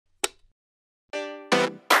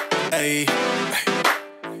Hey,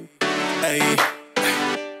 hey,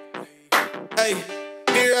 hey,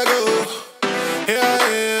 here I go, here I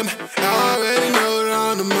am. I already know that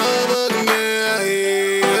I'm the motherfucking man.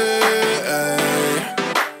 Hey, hey.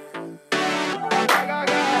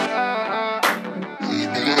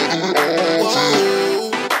 Whoa,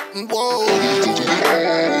 whoa.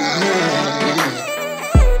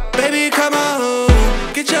 Baby, come on,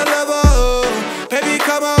 get your love on. Baby,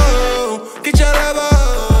 come on, get your love on.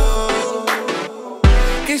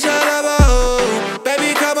 Get your love on,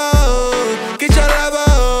 baby, come on, get your love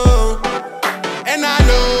on. And I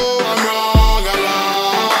know I'm wrong a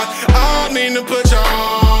lot. I don't mean to put you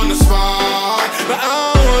on the spot, but I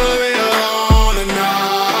don't wanna be alone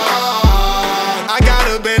tonight. I got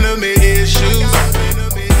abandonment issues.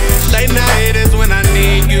 Late night is when I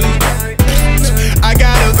need you. I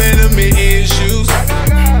got abandonment issues.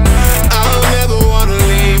 I don't never wanna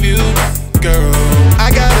leave you, girl.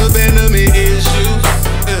 I got abandonment issues.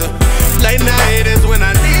 Late night is when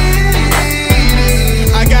I need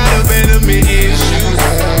you. I got abandonment issues.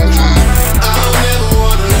 I don't never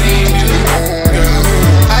wanna leave you, girl.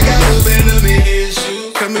 I got abandonment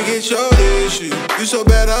issues. Come and get your issue. You so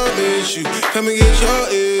bad I miss you. Come and get your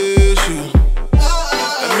issue.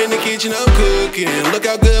 I'm in the kitchen, I'm cooking. Look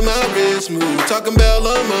how good my wrist move. Talking about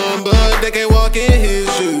Lamont, but they can't walk in his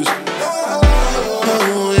shoes.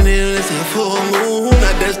 Oh, and then it's a full moon.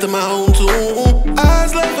 I dance to my own tune.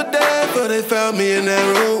 Eyes left for dead, but they found me in that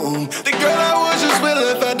room. The girl I was just with,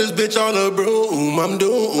 I found this bitch on a broom. I'm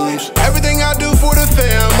doomed. Everything I do for the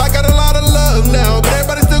fam, I got a lot of love now, but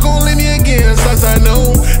everybody still gon' leave me again. Since I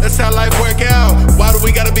know that's how life work out. Why do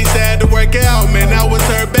we gotta be sad to work out? Man, now it's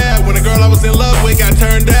her bad. When the girl I was in love with got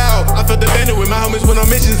turned out. I felt abandoned when my homies went on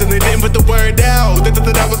missions and they didn't put the word out. They thought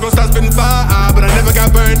that I was gonna start spitting fire, but I never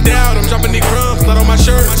got burned out. I'm dropping these crumbs, not on my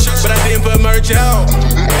shirt, but I didn't put merch out.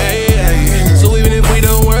 Hey, hey. So even if we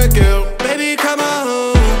don't work out, baby, come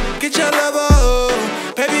on, get your love on.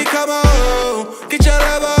 Baby, come on, get your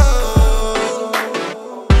love on.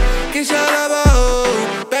 Get your love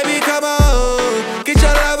on. Baby, come on, get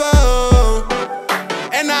your love on.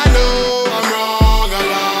 And I know I'm wrong a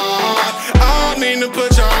lot. I don't mean to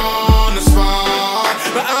put you on the spot,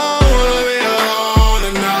 but I don't wanna be alone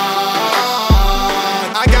tonight.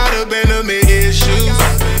 I got abandonment issues.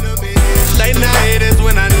 Late night is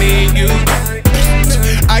when I need you.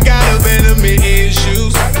 I got abandonment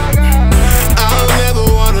issues. I don't never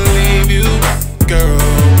wanna leave you, girl.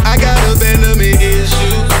 I got abandonment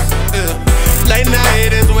issues. Late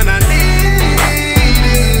night is when I need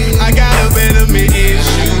you. I got abandonment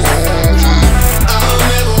issues. I don't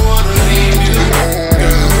never wanna leave you,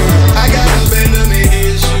 girl. I got abandonment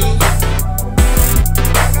issues.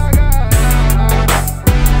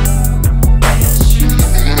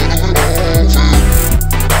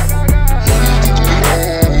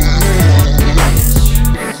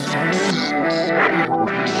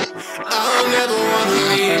 I don't never wanna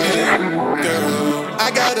leave you, girl.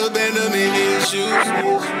 I got abandonment issues.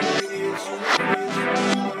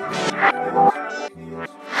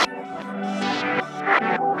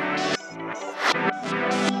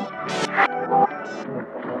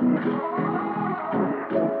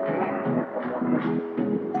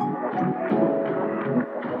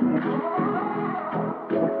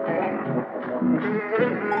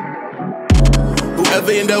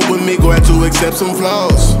 Whoever end up with me gon' have to accept some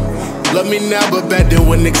flaws. Love me now, but back then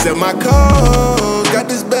wouldn't accept my calls. Got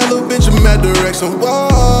this bad little bitch in my direction.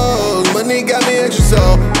 Whoa, money got me extra,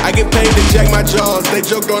 so I get paid to jack my jaws. They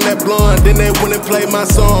joked on that blonde, then they went and played my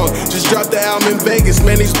song. Just dropped the album in Vegas,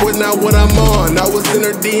 man, he's sporting out what I'm on. I was in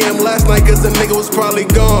her DM last night, cause the nigga was probably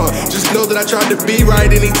gone. Just know that I tried to be right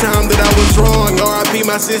anytime that I was wrong. R.I.P.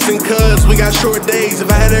 my sis and cuz, we got short days. If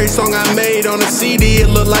I had every song I made on a CD, it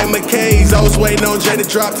looked like McKay's. I was waiting on Jay to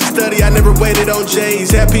drop to study, I never waited on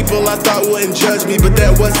Jay's. Had people I thought wouldn't judge me, but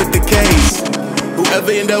that wasn't the case.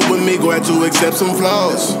 Whoever end up with me gon' have to accept some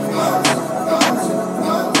flaws.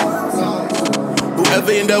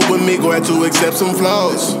 Whoever end up with me gon' have to accept some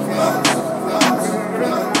flaws.